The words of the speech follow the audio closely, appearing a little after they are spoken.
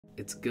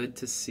it's good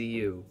to see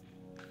you.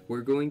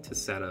 We're going to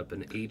set up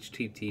an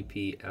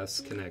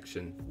HTTPS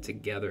connection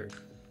together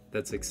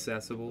that's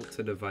accessible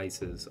to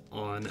devices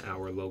on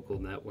our local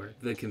network.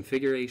 The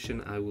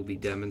configuration I will be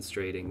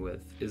demonstrating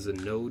with is a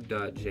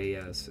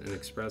node.js and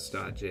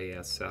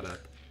express.js setup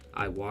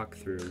I walk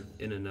through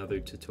in another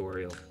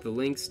tutorial. The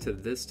links to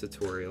this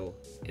tutorial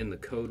and the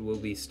code we'll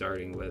be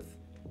starting with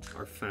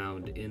are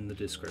found in the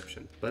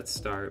description. Let's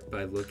start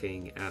by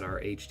looking at our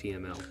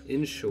HTML.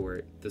 In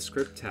short, the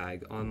script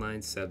tag on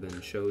line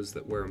 7 shows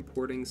that we're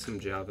importing some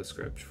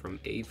JavaScript from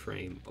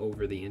A-Frame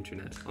over the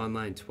internet. On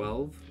line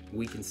 12,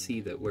 we can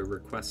see that we're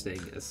requesting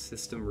a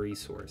system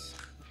resource,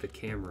 the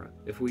camera.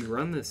 If we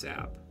run this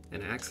app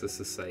and access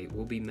the site,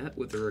 we'll be met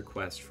with a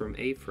request from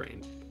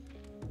A-Frame.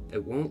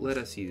 It won't let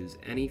us use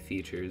any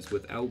features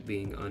without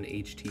being on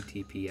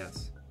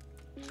HTTPS.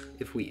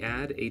 If we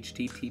add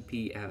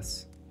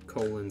HTTPS:/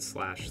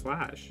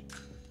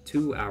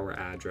 to our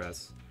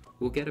address,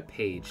 we'll get a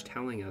page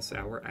telling us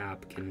our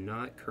app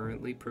cannot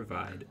currently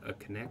provide a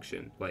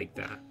connection like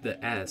that.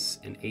 The S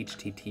in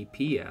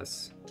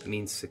HTTPS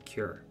means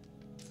secure.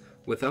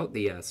 Without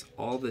the S,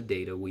 all the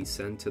data we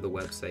send to the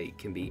website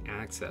can be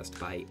accessed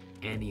by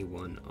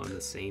anyone on the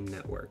same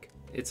network.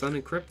 It's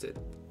unencrypted.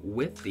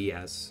 With the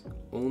S,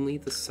 only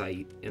the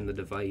site and the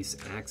device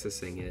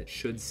accessing it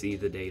should see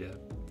the data.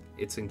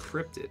 It's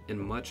encrypted and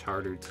much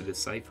harder to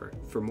decipher.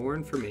 For more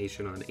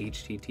information on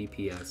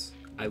HTTPS,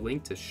 I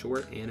linked a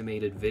short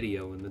animated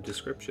video in the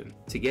description.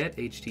 To get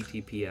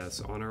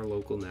HTTPS on our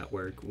local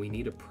network, we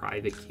need a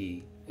private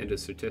key and a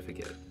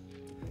certificate.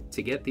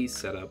 To get these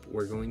set up,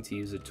 we're going to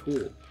use a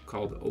tool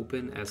called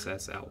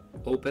OpenSSL.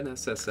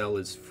 OpenSSL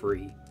is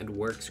free and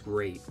works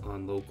great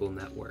on local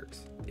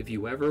networks. If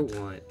you ever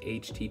want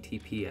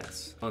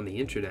HTTPS on the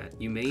internet,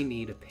 you may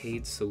need a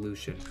paid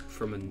solution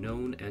from a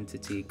known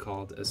entity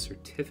called a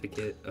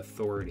certificate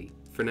authority.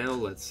 For now,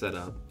 let's set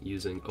up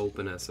using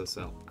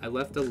OpenSSL. I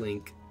left a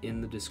link in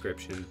the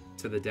description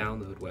to the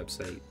download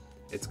website.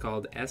 It's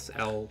called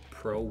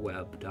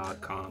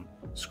slproweb.com.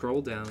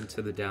 Scroll down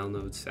to the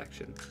download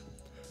section.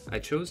 I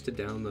chose to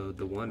download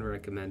the one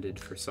recommended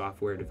for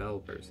software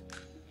developers.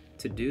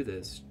 To do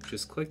this,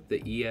 just click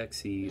the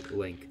exe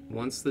link.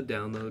 Once the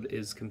download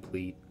is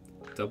complete,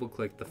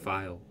 double-click the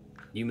file.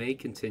 You may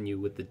continue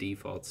with the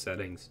default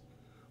settings.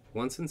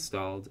 Once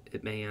installed,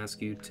 it may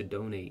ask you to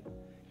donate.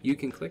 You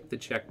can click the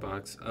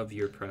checkbox of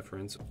your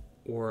preference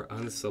or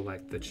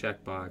unselect the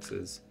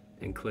checkboxes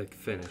and click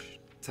Finish.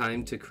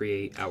 Time to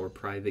create our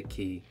private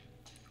key.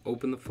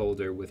 Open the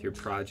folder with your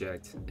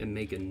project and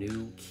make a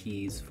new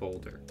keys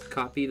folder.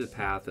 Copy the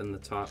path in the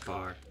top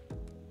bar.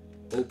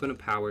 Open a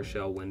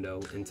PowerShell window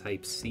and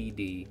type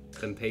cd,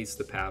 then paste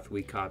the path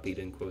we copied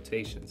in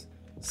quotations.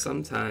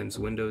 Sometimes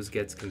Windows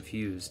gets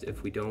confused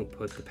if we don't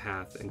put the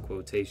path in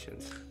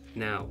quotations.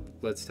 Now,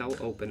 let's tell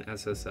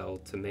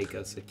OpenSSL to make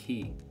us a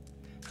key.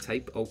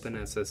 Type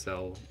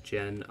OpenSSL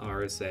gen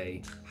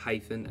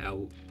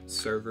rsa-out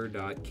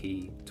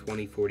server.key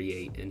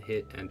 2048 and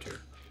hit enter.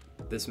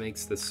 This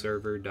makes the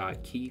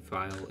server.key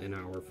file in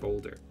our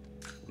folder.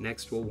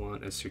 Next, we'll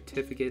want a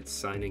certificate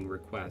signing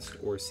request,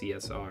 or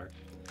CSR.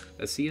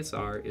 A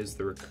CSR is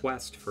the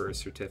request for a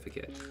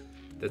certificate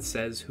that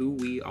says who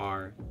we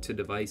are to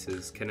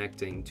devices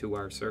connecting to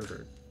our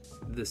server.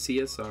 The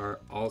CSR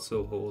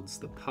also holds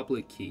the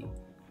public key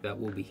that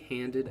will be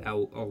handed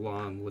out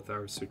along with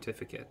our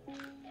certificate.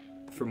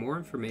 For more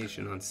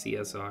information on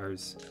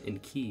CSRs and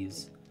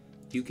keys,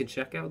 you can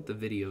check out the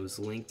videos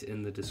linked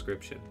in the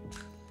description.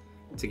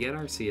 To get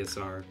our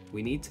CSR,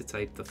 we need to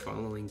type the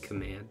following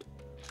command: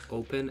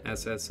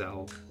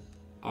 OpenSSL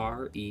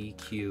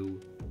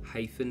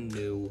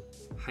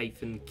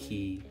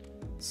req-new-key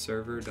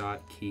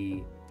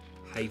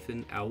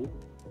server.key-out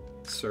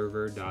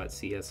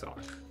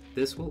server.csr.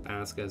 This will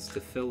ask us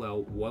to fill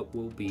out what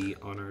will be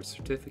on our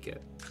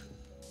certificate.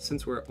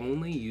 Since we're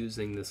only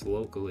using this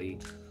locally,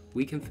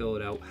 we can fill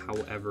it out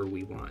however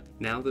we want.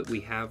 Now that we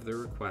have the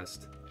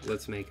request,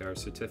 let's make our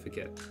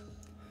certificate.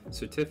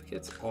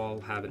 Certificates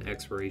all have an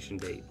expiration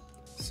date,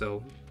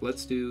 so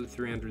let's do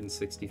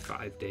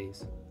 365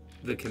 days.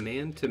 The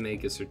command to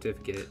make a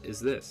certificate is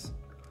this: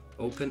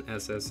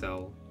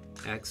 OpenSSL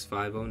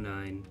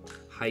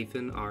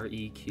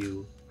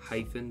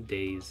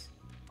x509-req-days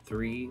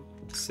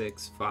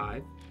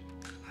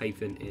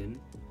 365-in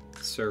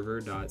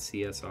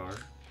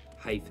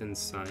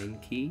server.csr-sign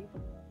key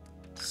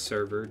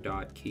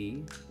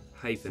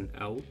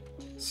server.key-out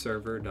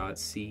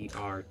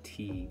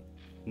server.crt.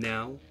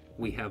 Now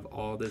we have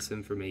all this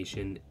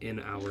information in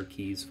our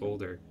keys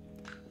folder.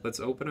 Let's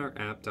open our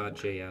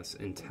app.js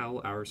and tell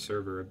our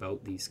server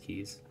about these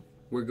keys.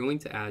 We're going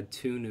to add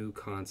two new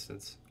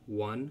constants,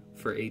 one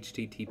for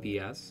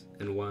HTTPS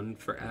and one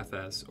for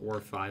FS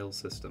or file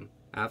system.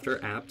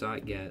 After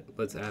app.get,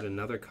 let's add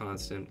another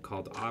constant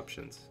called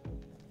options.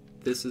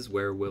 This is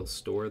where we'll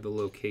store the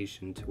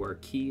location to our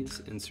keys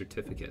and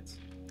certificates.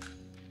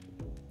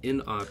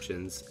 In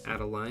options, add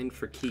a line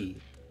for key,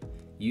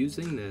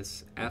 using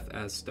this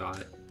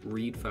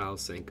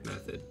fs.readFileSync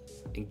method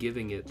and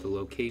giving it the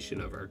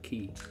location of our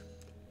key.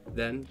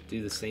 Then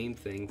do the same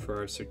thing for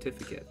our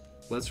certificate.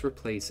 Let's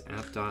replace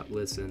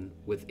app.listen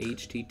with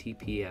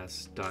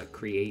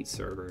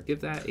https.createServer. Give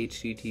that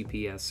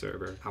HTTPS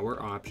server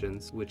our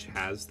options, which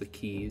has the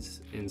keys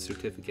and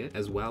certificate,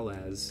 as well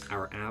as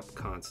our app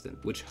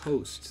constant, which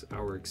hosts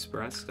our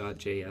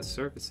express.js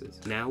services.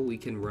 Now we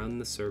can run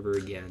the server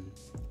again,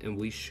 and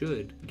we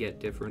should get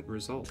different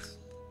results.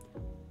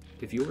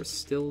 If you're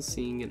still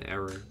seeing an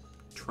error,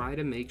 try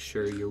to make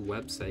sure your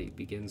website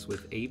begins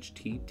with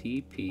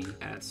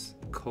https://.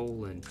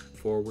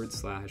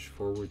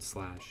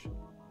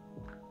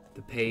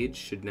 The page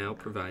should now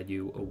provide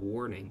you a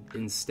warning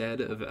instead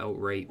of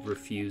outright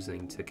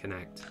refusing to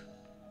connect.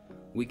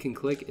 We can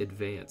click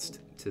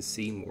Advanced to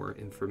see more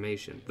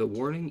information. The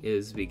warning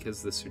is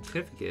because the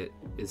certificate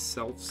is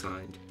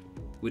self-signed,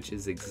 which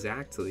is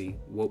exactly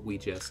what we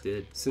just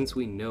did. Since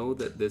we know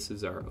that this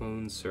is our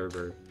own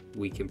server,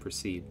 we can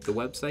proceed. The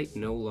website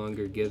no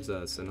longer gives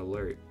us an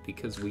alert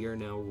because we are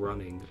now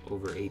running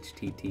over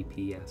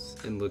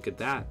HTTPS. And look at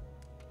that.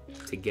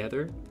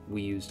 Together,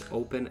 we used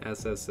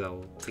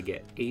OpenSSL to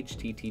get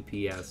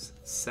HTTPS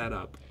set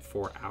up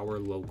for our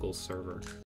local server.